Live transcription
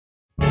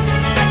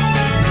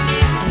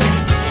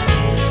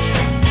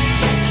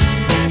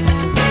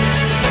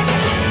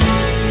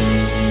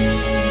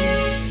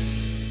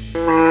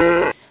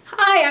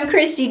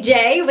Christy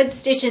J with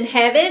Stitch in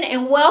Heaven,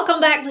 and welcome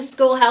back to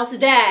Schoolhouse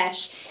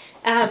Dash.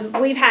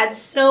 We've had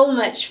so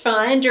much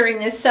fun during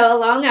this sew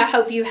along. I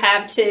hope you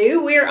have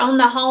too. We're on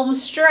the home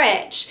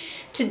stretch.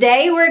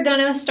 Today we're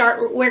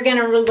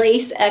gonna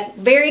release a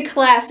very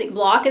classic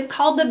block. It's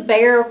called the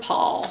bear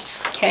paw.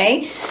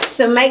 Okay,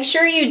 so make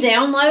sure you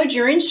download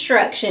your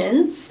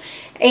instructions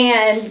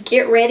and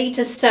get ready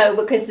to sew,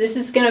 because this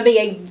is going to be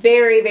a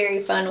very, very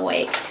fun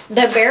week.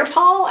 The bear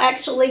paw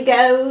actually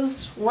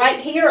goes right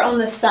here on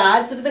the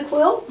sides of the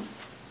quilt.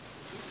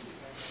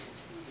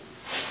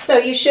 So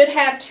you should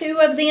have two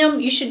of them.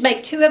 You should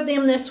make two of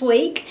them this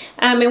week.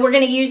 And we're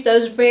going to use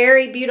those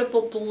very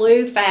beautiful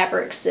blue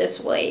fabrics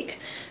this week.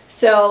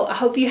 So I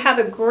hope you have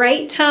a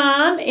great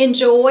time.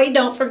 Enjoy.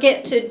 Don't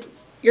forget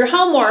your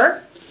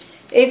homework.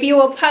 If you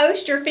will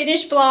post your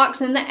finished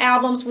blocks in the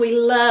albums, we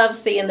love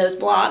seeing those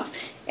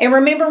blocks. And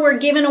remember, we're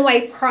giving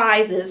away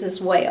prizes as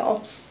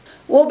well.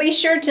 We'll be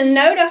sure to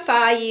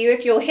notify you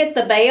if you'll hit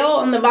the bell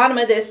on the bottom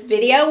of this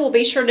video. We'll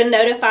be sure to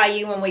notify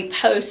you when we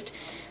post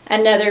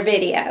another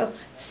video.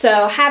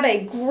 So have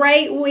a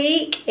great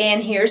week,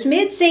 and here's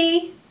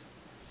Mitzi.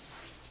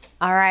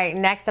 All right,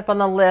 next up on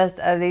the list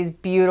of these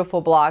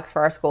beautiful blocks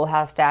for our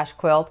Schoolhouse Dash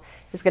quilt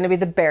is going to be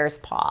the bear's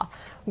paw.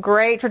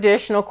 Great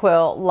traditional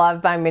quilt,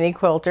 loved by many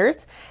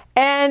quilters.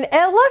 And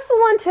it looks a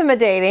little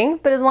intimidating,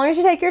 but as long as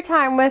you take your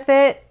time with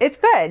it, it's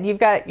good.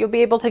 You'll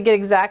be able to get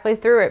exactly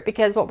through it,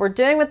 because what we're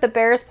doing with the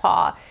bear's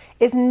paw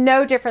is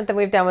no different than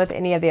we've done with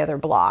any of the other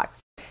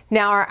blocks.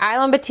 Now, our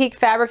Island Batik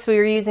fabrics we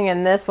were using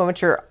in this one,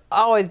 which are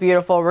always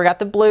beautiful. We got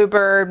the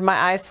bluebird,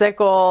 my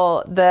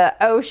icicle, the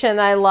ocean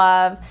I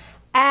love.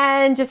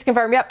 And just to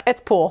confirm, yep,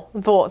 it's pool.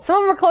 Some of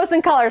them are close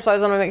in color, so I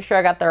just want to make sure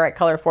I got the right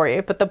color for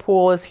you. But the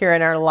pool is here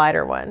in our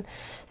lighter one.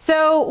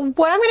 So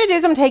what I'm going to do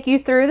is I'm going to take you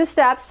through the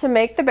steps to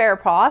make the bear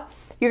paw.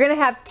 You're going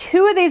to have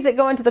two of these that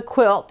go into the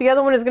quilt. The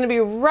other one is going to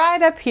be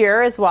right up here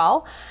as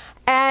well.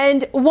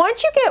 And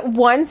once you get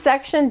one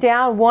section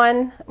down,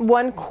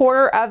 one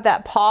quarter of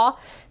that paw,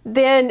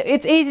 then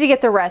it's easy to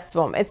get the rest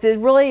of them. It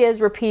really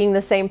is repeating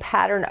the same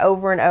pattern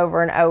over and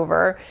over and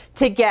over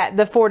to get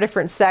the 4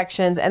 different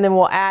sections, and then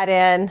we'll add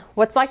in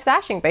what's like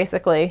sashing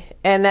basically,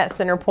 and that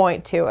center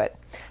point to it.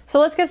 So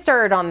let's get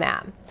started on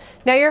that.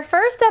 Now your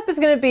first step is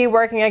going to be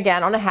working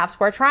again on a half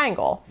square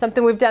triangle,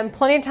 something we've done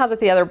plenty of times with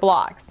the other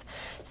blocks.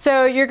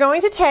 So you're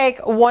going to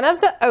take one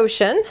of the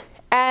ocean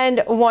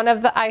and one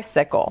of the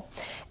icicle.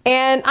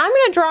 And I'm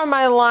going to draw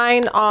my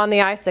line on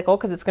the icicle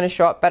because it's going to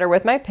show up better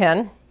with my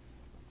pen.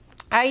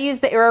 I use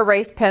the Air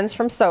Erase pens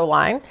from Sew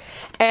Line,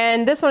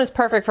 and this one is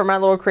perfect for my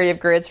little creative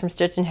grids from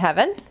Stitch in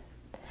Heaven.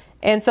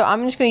 And so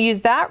I'm just going to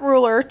use that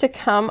ruler to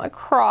come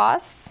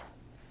across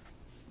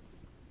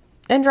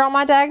and draw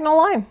my diagonal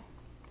line.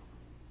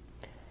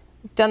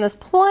 I've done this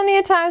plenty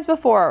of times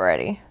before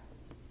already.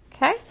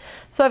 Okay,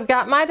 so I've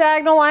got my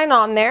diagonal line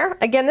on there.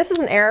 Again, this is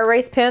an Air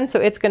Erase pen, so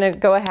it's going to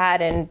go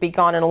ahead and be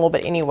gone in a little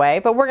bit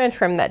anyway, but we're going to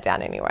trim that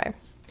down anyway.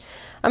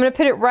 I'm going to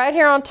put it right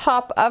here on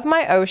top of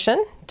my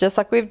ocean, just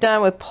like we've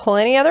done with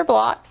plenty other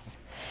blocks.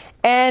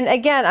 And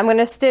again, I'm going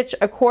to stitch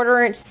a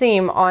 1/4 inch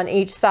seam on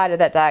each side of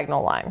that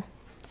diagonal line.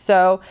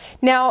 So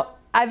now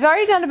I've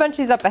already done a bunch of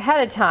these up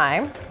ahead of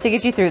time to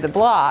get you through the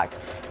block.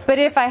 But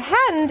if I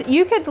hadn't,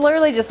 you could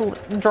literally just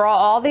draw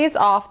all these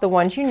off, the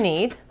ones you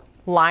need,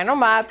 line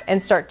them up,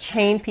 and start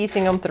chain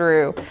piecing them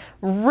through.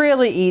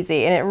 Really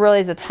easy, and it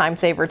really is a time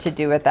saver to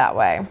do it that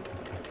way.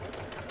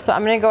 So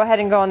I'm going to go ahead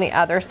and go on the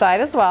other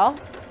side as well.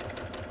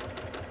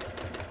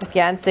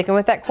 Again, sticking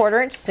with that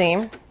 1/4 inch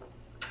seam.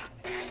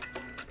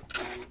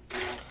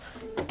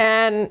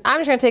 And I'm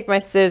just going to take my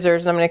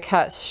scissors and I'm going to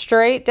cut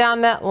straight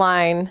down that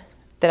line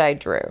that I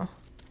drew,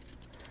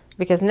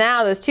 because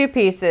now those two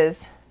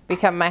pieces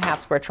become my half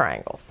square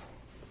triangles.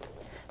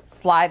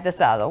 Slide this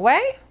out of the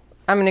way.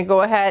 I'm going to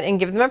go ahead and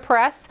give them a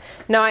press.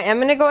 Now I am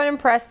going to go ahead and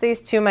press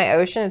these to my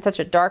ocean. It's such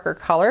a darker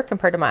color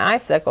compared to my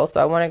icicle,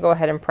 so I want to go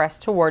ahead and press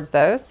towards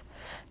those.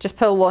 Just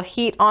put a little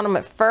heat on them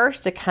at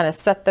first to kind of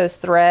set those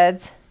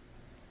threads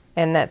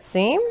in that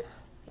seam,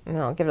 and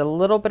I'll give it a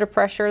little bit of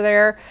pressure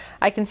there.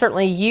 I can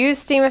certainly use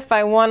steam if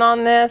I want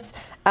on this.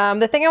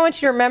 The thing I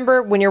want you to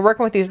remember when you're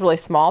working with these really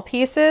small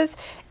pieces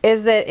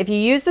is that if you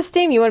use the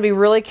steam, you want to be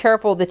really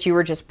careful that you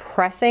are just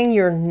pressing.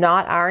 You're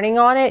not ironing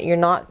on it. You're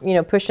not,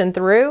 pushing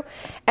through.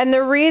 And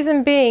the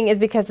reason being is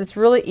because it's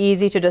really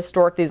easy to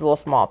distort these little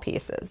small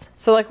pieces.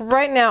 So like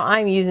right now,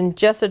 I'm using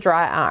just a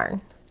dry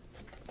iron.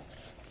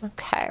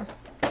 Okay,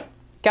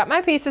 got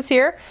my pieces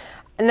here.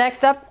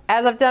 Next up,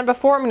 as I've done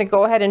before, I'm going to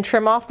go ahead and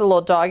trim off the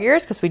little dog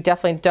ears, because we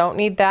definitely don't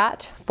need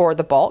that for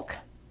the bulk.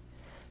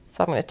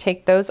 So I'm going to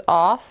take those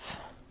off.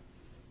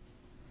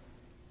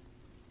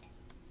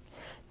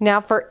 Now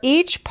for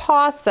each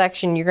paw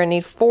section, you're going to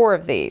need 4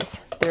 of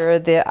these. They're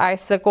the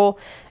icicle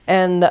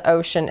and the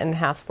ocean and the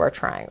half square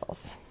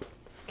triangles.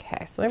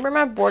 Okay, so let me bring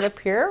my board up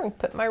here and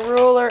put my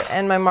ruler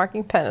and my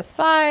marking pen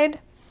aside.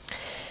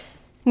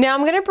 Now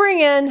I'm going to bring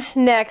in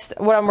next,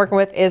 what I'm working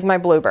with is my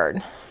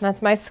bluebird.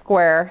 That's my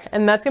square,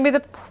 and that's going to be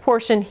the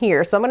portion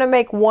here. So I'm going to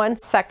make one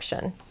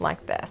section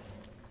like this.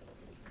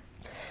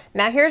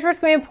 Now here's where it's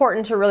going to be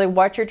important to really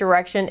watch your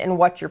direction and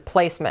watch your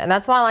placement. And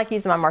that's why I like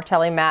using my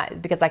Martelli mat, is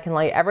because I can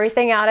lay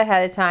everything out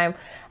ahead of time.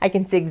 I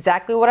can see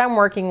exactly what I'm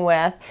working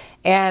with,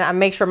 and I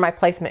make sure my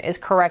placement is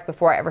correct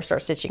before I ever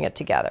start stitching it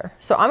together.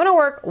 So I'm going to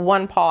work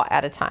one paw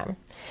at a time.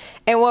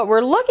 And what we're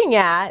looking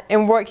at,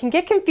 and what can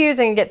get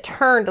confusing and get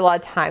turned a lot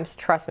of times,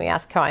 trust me,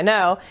 ask how I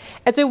know,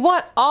 is we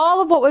want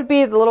all of what would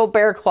be the little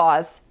bear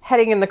claws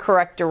heading in the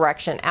correct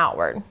direction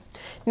outward.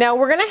 Now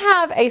we're going to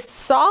have a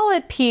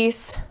solid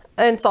piece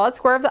and solid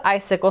square of the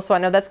icicle, so I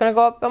know that's going to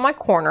go up on my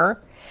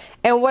corner.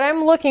 And what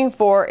I'm looking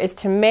for is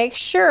to make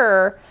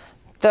sure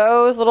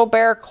those little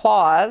bear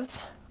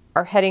claws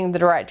are heading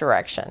the right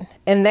direction.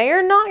 And they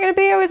are not going to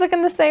be always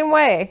looking the same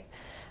way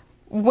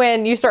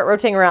when you start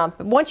rotating around.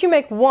 But once you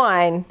make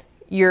one,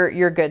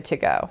 you're good to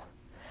go.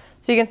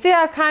 So you can see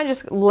I've kind of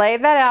just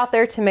laid that out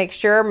there to make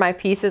sure my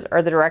pieces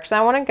are the direction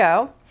I want to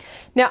go.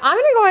 Now I'm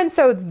going to go ahead and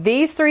sew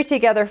these three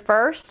together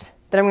first.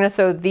 Then I'm going to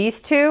sew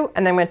these two,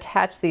 and then I'm going to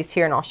attach these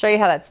here, and I'll show you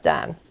how that's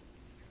done.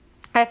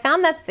 I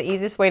found that's the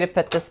easiest way to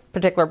put this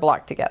particular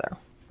block together.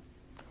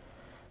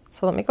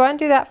 So let me go ahead and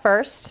do that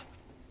first.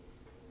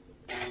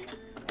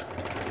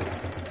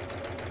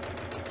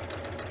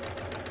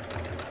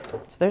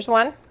 So there's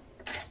one.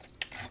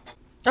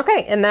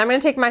 Okay, and then I'm going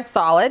to take my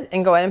solid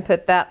and go ahead and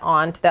put that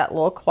onto that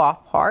little claw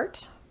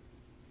part.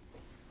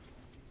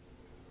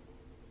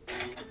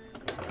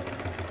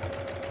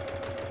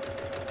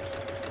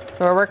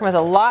 So we're working with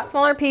a lot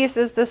smaller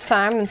pieces this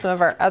time than some of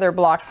our other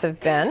blocks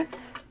have been,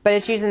 but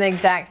it's using the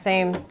exact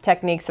same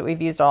techniques that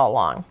we've used all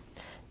along.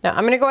 Now I'm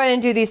going to go ahead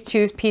and do these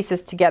two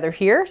pieces together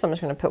here. So I'm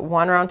just going to put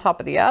one around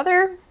top of the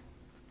other,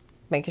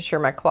 making sure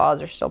my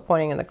claws are still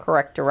pointing in the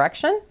correct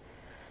direction,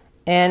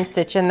 and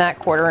stitch in that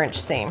 1/4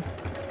 inch seam.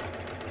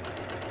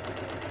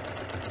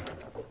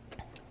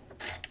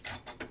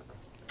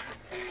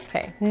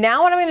 Okay,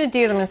 now what I'm going to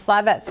do is I'm going to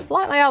slide that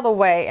slightly out of the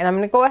way, and I'm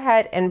going to go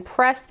ahead and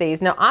press these.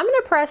 Now I'm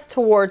going to press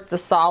towards the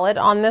solid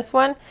on this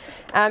one.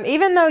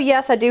 Even though,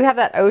 yes, I do have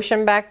that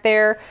ocean back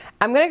there,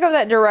 I'm going to go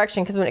that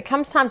direction because when it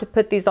comes time to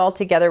put these all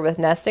together with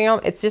nesting them,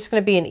 it's just going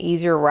to be an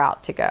easier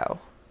route to go.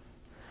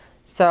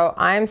 So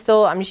I'm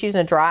just using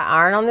a dry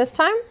iron on this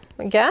time.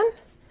 Again,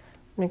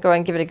 I'm going to go ahead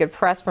and give it a good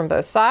press from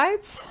both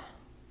sides.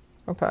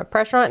 I'll put my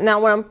pressure on it. Now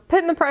when I'm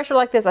putting the pressure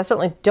like this, I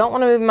certainly don't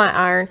want to move my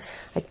iron.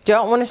 I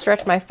don't want to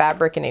stretch my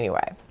fabric in any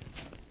way.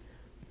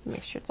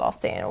 Make sure it's all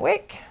staying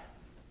awake.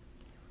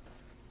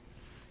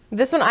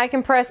 This one I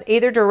can press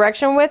either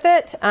direction with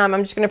it. I'm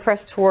just going to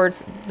press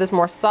towards this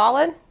more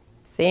solid.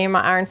 See,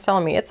 my iron's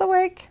telling me it's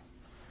awake.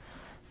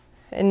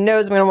 It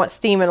knows I'm going to want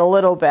steam in a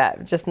little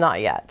bit, just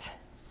not yet.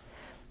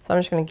 So I'm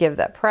just going to give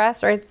that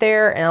press right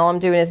there, and all I'm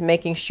doing is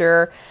making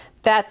sure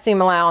that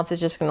seam allowance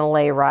is just going to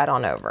lay right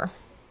on over.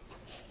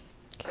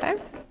 Okay,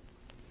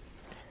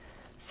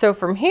 so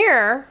from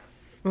here,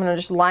 I'm going to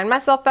just line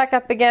myself back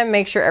up again,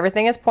 make sure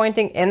everything is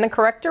pointing in the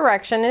correct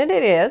direction, and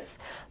it is.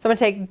 So I'm going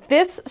to take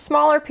this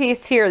smaller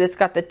piece here that's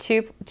got the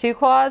two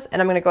claws,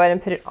 and I'm going to go ahead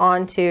and put it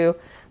onto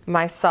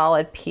my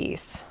solid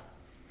piece.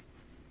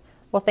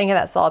 Well, think of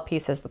that solid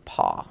piece as the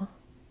paw. I'm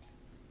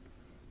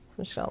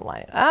just going to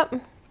line it up.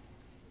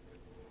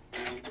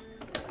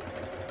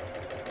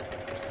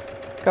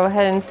 Go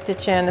ahead and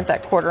stitch in at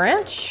that 1/4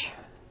 inch.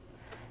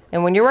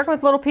 And when you're working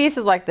with little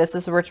pieces like this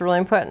is where it's really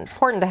important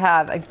to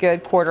have a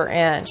good 1/4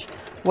 inch.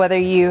 Whether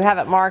you have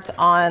it marked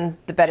on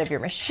the bed of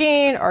your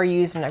machine or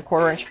using a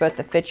 1/4 inch foot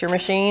that fits your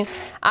machine.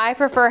 I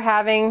prefer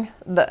having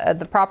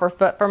the proper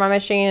foot for my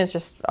machine. It's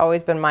just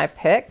always been my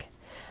pick.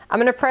 I'm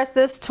going to press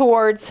this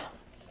towards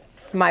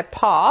my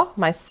paw,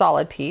 my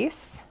solid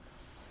piece.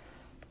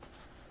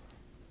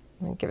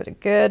 I'm going to give it a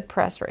good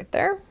press right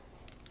there.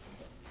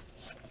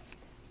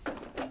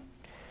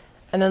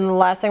 And then the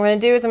last thing I'm going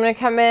to do is I'm going to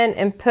come in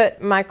and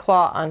put my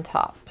claw on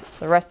top,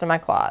 the rest of my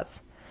claws.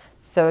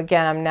 So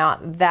again, I'm now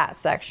at that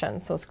section.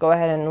 So let's go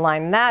ahead and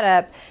line that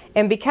up.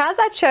 And because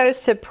I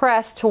chose to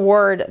press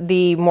toward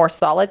the more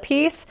solid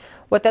piece,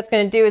 what that's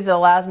going to do is it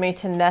allows me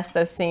to nest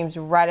those seams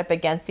right up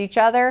against each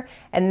other.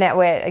 And that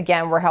way,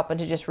 again, we're helping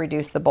to just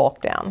reduce the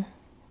bulk down.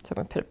 So I'm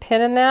going to put a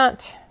pin in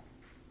that,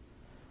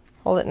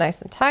 hold it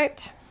nice and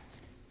tight,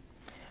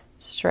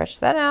 stretch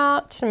that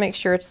out to make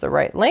sure it's the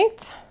right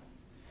length.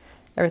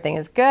 Everything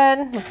is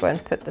good. Let's go ahead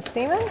and put the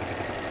seam in.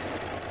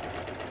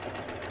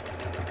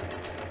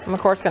 I'm of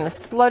course going to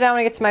slow down when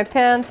I get to my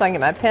pin so I can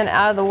get my pin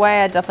out of the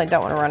way. I definitely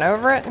don't want to run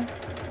over it.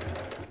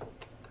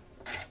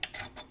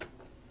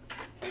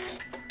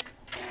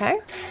 Okay.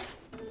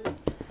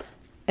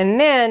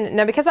 And then,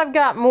 now because I've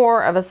got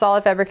more of a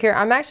solid fabric here,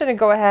 I'm actually going to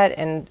go ahead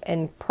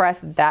and press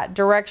that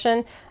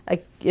direction.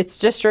 It's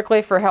just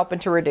strictly for helping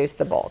to reduce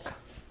the bulk.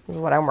 This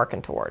is what I'm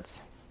working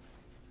towards.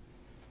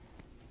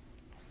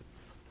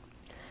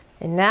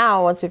 And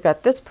now, once we've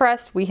got this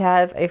pressed, we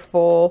have a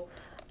full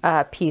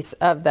piece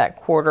of that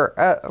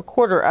a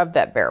quarter of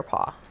that bear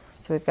paw.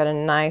 So we've got a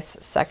nice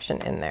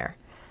section in there.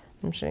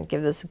 I'm just going to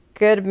give this a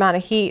good amount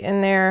of heat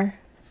in there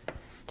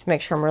to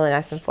make sure I'm really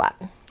nice and flat.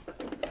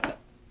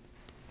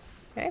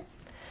 Okay.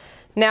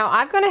 Now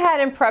I've gone ahead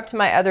and prepped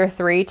my other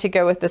 3 to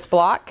go with this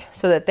block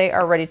so that they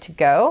are ready to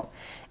go.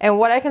 And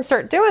what I can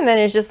start doing then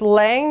is just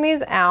laying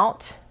these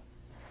out,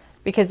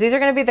 because these are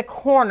going to be the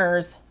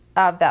corners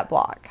of that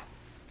block.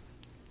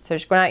 So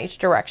just going out each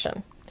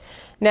direction.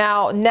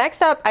 Now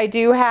next up, I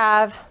do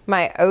have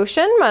my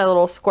ocean, my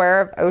little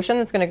square of ocean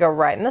that's going to go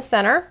right in the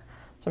center.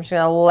 So I'm just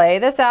going to lay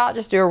this out,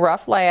 just do a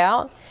rough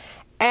layout.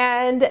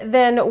 And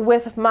then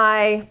with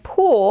my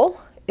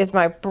pool is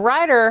my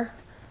brighter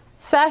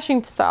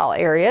sashing style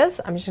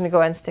areas. I'm just going to go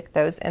ahead and stick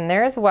those in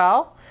there as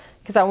well,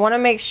 because I want to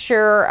make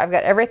sure I've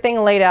got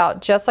everything laid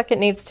out just like it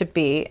needs to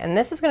be. And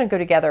this is going to go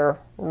together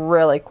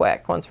really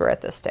quick once we're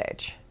at this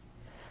stage.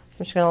 I'm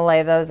just going to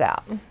lay those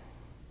out.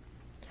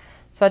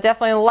 So I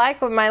definitely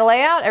like my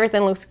layout.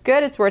 Everything looks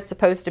good. It's where it's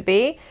supposed to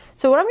be.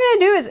 So what I'm going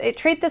to do is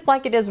treat this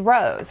like it is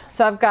rows.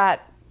 So I've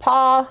got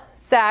paw,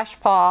 sash,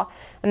 paw,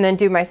 and then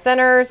do my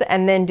centers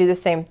and then do the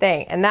same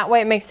thing. And that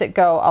way it makes it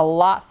go a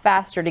lot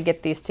faster to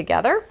get these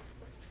together.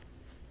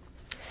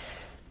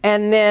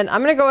 And then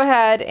I'm going to go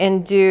ahead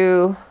and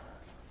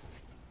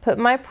put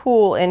my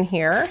pool in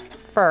here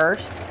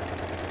first.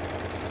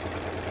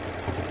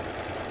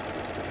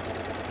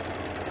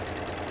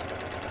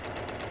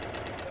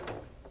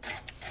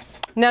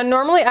 Now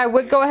normally I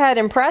would go ahead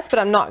and press, but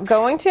I'm not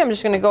going to. I'm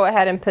just going to go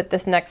ahead and put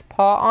this next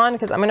paw on,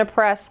 because I'm going to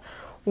press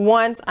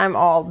once I'm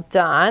all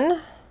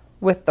done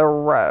with the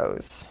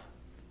rows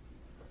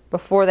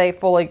before they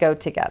fully go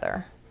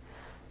together.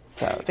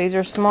 So these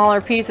are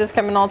smaller pieces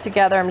coming all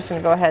together. I'm just going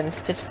to go ahead and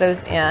stitch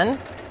those in.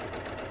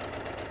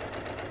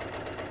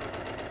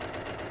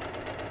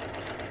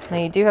 Now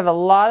you do have a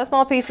lot of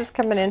small pieces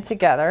coming in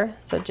together,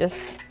 so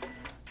just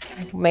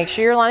make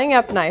sure you're lining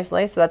up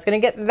nicely. So that's going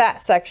to get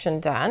that section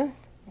done.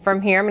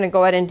 From here, I'm going to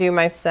go ahead and do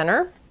my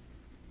center.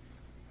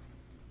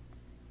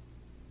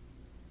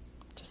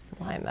 Just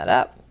line that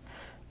up.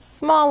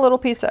 Small little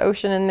piece of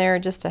ocean in there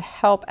just to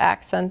help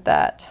accent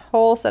that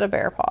whole set of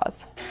bear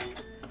paws.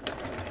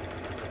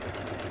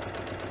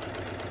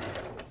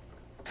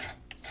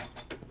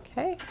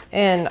 Okay,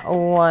 and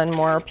one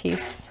more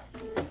piece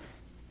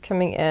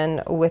coming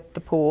in with the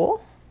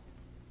pool.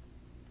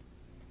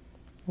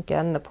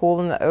 Again, the pool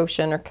and the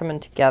ocean are coming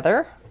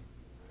together.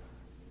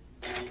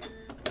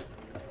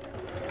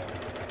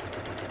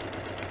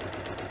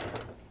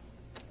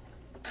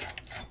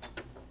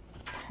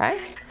 Okay,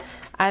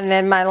 and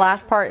then my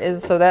last part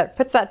is, so that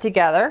puts that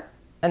together,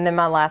 and then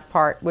my last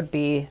part would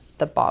be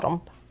the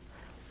bottom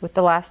with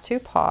the last 2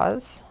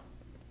 paws.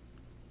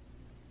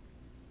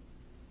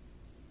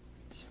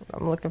 So what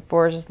I'm looking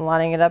for is just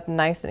lining it up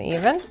nice and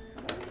even.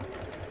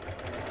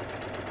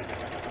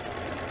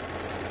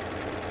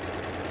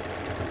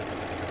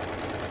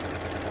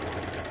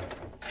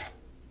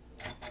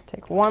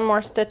 Take one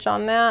more stitch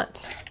on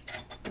that.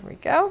 There we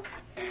go.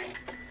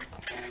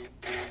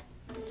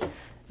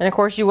 And of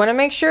course you want to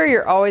make sure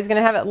you're always going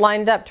to have it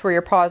lined up to where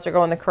your paws are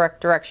going the correct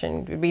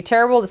direction. It would be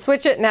terrible to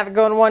switch it and have it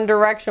go in one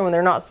direction when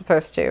they're not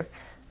supposed to.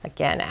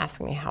 Again,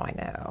 ask me how I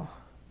know.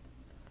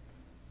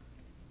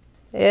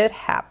 It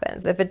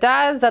happens. If it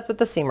does, that's what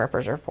the seam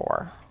rippers are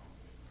for.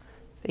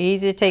 It's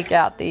easy to take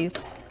out these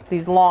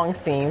long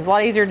seams. A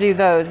lot easier to do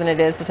those than it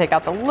is to take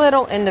out the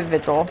little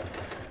individual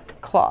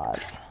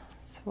claws.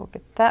 So we'll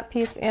get that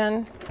piece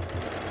in.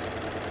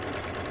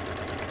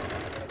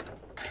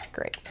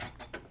 Great.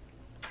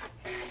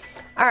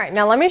 All right,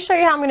 now let me show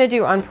you how I'm going to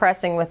do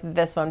unpressing with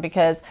this one,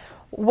 because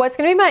what's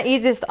going to be my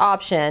easiest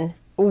option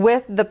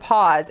with the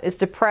paws is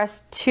to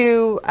press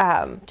to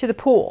the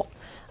pool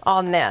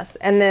on this.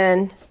 And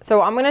then,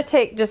 so I'm going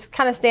to just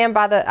kind of stand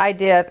by the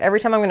idea of every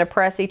time I'm going to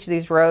press each of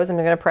these rows, I'm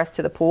going to press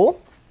to the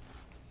pool,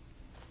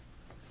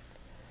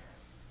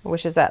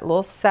 which is that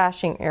little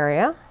sashing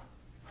area.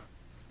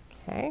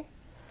 Okay.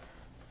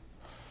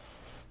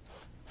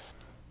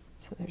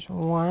 So there's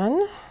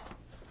one.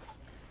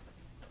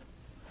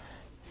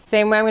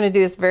 Same way, I'm going to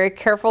do this very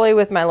carefully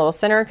with my little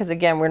center, because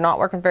again, we're not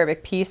working very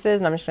big pieces,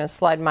 and I'm just going to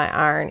slide my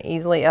iron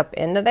easily up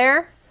into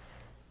there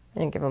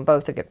and give them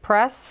both a good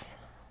press.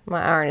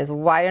 My iron is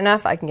wide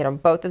enough, I can get them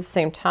both at the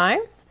same time.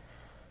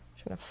 I'm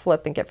just going to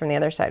flip and get from the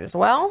other side as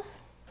well.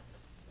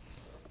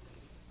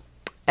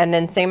 And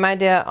then same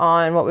idea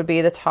on what would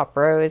be the top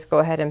row, is go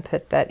ahead and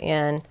put that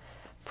in,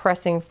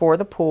 pressing for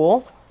the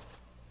pool.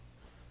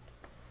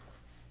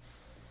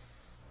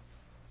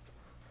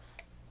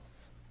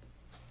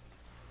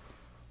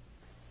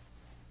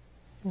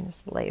 And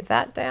just lay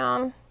that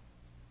down.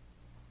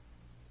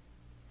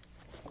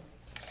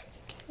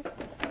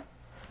 Okay.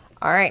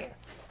 All right,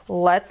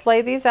 let's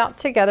lay these out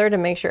together to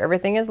make sure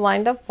everything is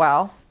lined up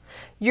well.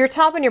 Your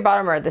top and your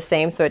bottom are the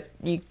same, so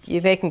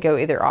they can go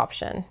either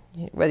option.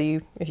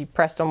 If you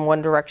pressed them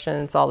one direction,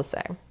 it's all the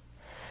same.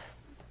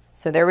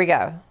 So there we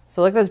go.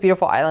 So look at those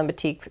beautiful island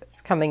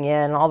batiks coming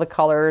in, all the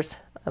colors.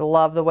 I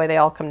love the way they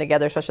all come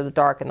together, especially the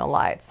dark and the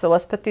light. So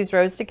let's put these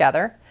rows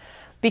together.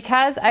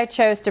 Because I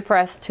chose to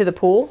press to the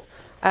pool,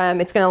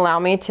 it's going to allow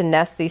me to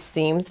nest these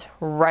seams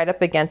right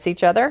up against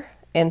each other,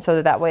 and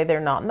so that way they're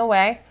not in the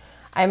way.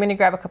 I'm going to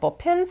grab a couple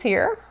pins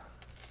here,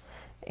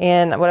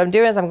 and what I'm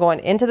doing is I'm going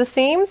into the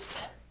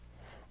seams,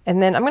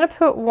 And then I'm going to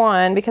put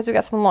one, because we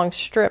got some long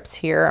strips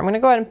here, I'm going to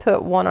go ahead and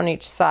put one on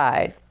each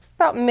side,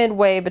 about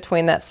midway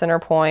between that center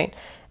point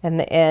and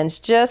the ends,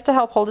 just to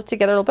help hold it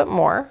together a little bit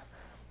more.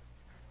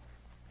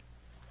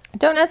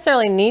 Don't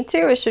necessarily need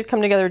to, it should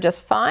come together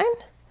just fine.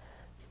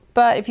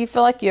 But if you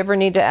feel like you ever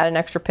need to add an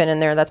extra pin in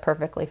there, that's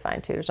perfectly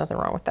fine too. There's nothing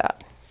wrong with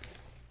that.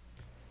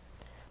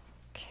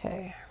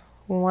 Okay,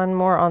 one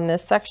more on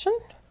this section.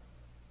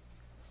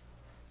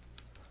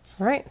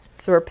 All right,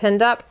 so we're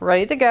pinned up,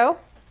 ready to go.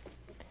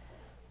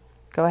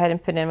 Go ahead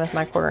and pin in with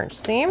my 1/4 inch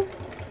seam.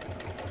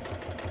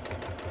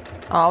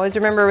 Always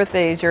remember with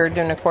these, you're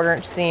doing a 1/4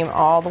 inch seam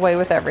all the way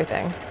with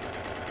everything.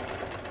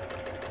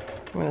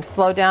 I'm going to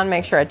slow down,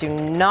 make sure I do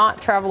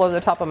not travel over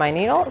the top of my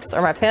needles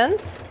or my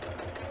pins.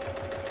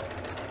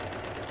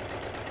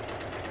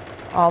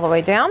 All the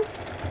way down.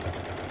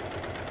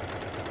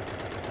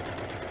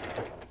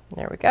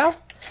 There we go.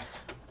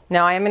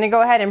 Now I am going to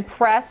go ahead and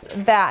press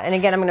that, and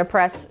again I'm going to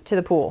press to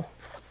the pool,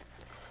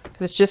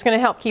 because it's just going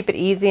to help keep it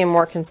easy and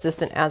more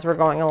consistent as we're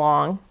going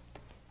along.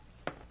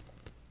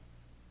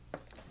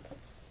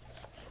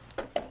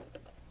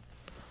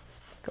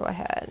 Go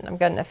ahead, and I've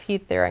got enough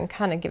heat there, I can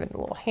kind of give it a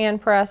little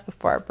hand press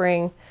before I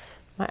bring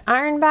my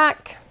iron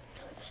back.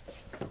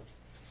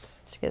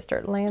 Just get it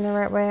start laying the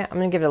right way. I'm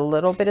going to give it a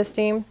little bit of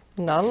steam,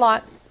 not a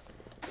lot.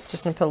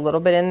 Just going to put a little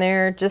bit in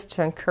there just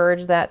to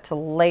encourage that to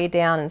lay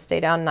down and stay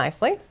down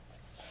nicely.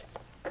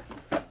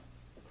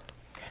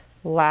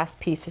 Last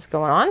piece is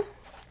going on.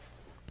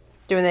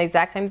 Doing the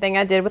exact same thing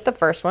I did with the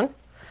first one.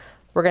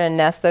 We're going to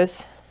nest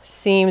those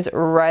seams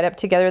right up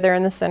together there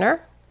in the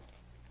center.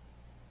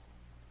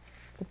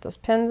 Put those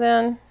pins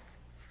in.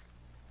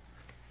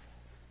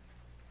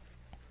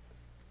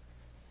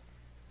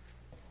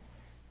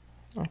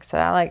 Like I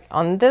said, I like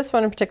on this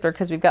one in particular,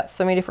 because we've got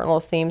so many different little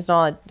seams and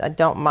all, I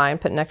don't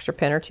mind putting an extra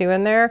pin or two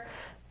in there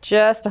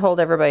just to hold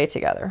everybody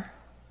together.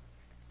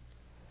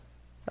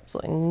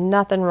 Absolutely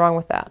nothing wrong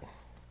with that.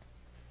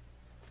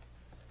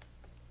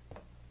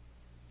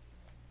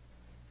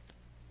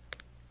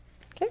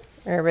 Okay,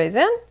 everybody's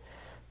in.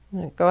 I'm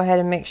going to go ahead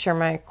and make sure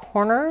my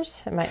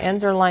corners and my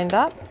ends are lined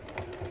up.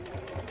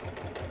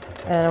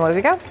 And away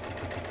we go.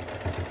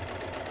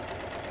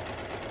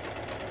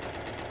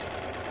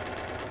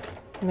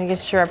 Making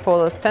sure I pull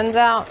those pins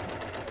out.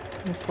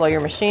 And slow your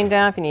machine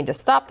down. If you need to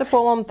stop to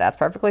pull them, that's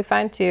perfectly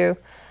fine too.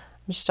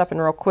 I'm just stopping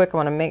real quick. I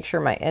want to make sure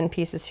my end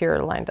pieces here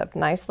are lined up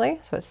nicely,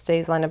 so it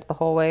stays lined up the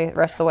whole way, the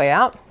rest of the way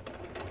out.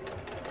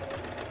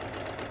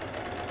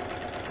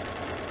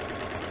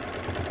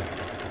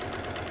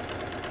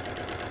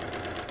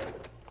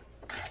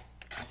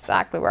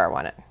 Exactly where I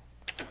want it.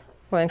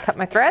 Go ahead and cut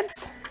my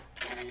threads.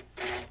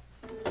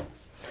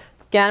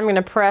 Again, I'm going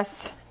to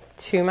press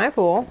to my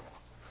pool.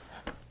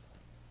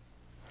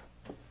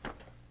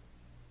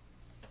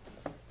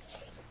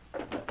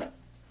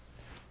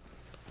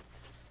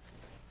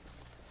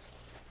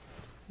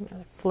 I'm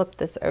going to flip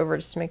this over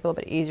just to make it a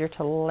little bit easier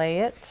to lay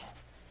it.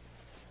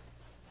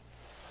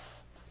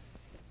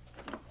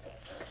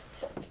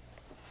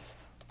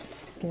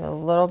 Give it a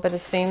little bit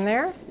of steam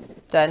there.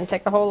 Doesn't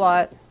take a whole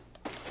lot.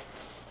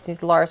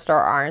 These Lara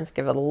Star irons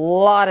give it a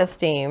lot of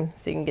steam,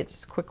 so you can get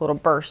just a quick little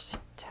burst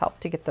to help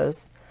to get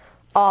those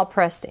all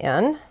pressed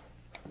in.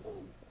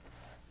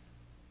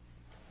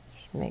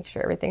 Just make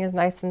sure everything is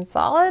nice and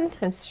solid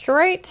and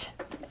straight.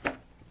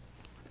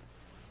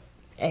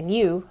 And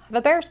you have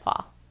a bear's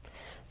paw.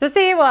 So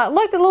see, well, it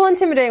looked a little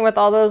intimidating with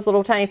all those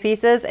little tiny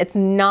pieces. It's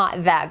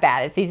not that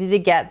bad. It's easy to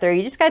get through.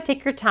 You just gotta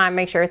take your time,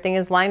 make sure everything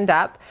is lined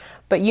up.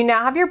 But you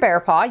now have your bear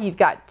paw. You've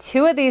got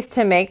 2 of these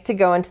to make to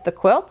go into the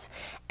quilt.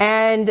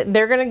 And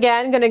they're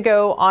gonna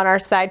go on our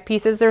side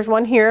pieces. There's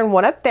one here and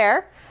one up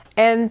there.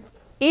 And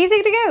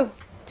easy to go.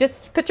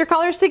 Just put your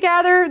colors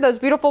together. Those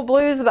beautiful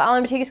blues of the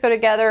Island Batiks go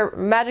together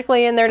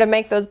magically in there to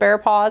make those bear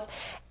paws.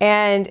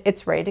 And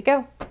it's ready to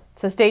go.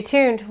 So stay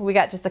tuned. We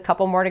got just a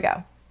couple more to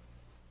go.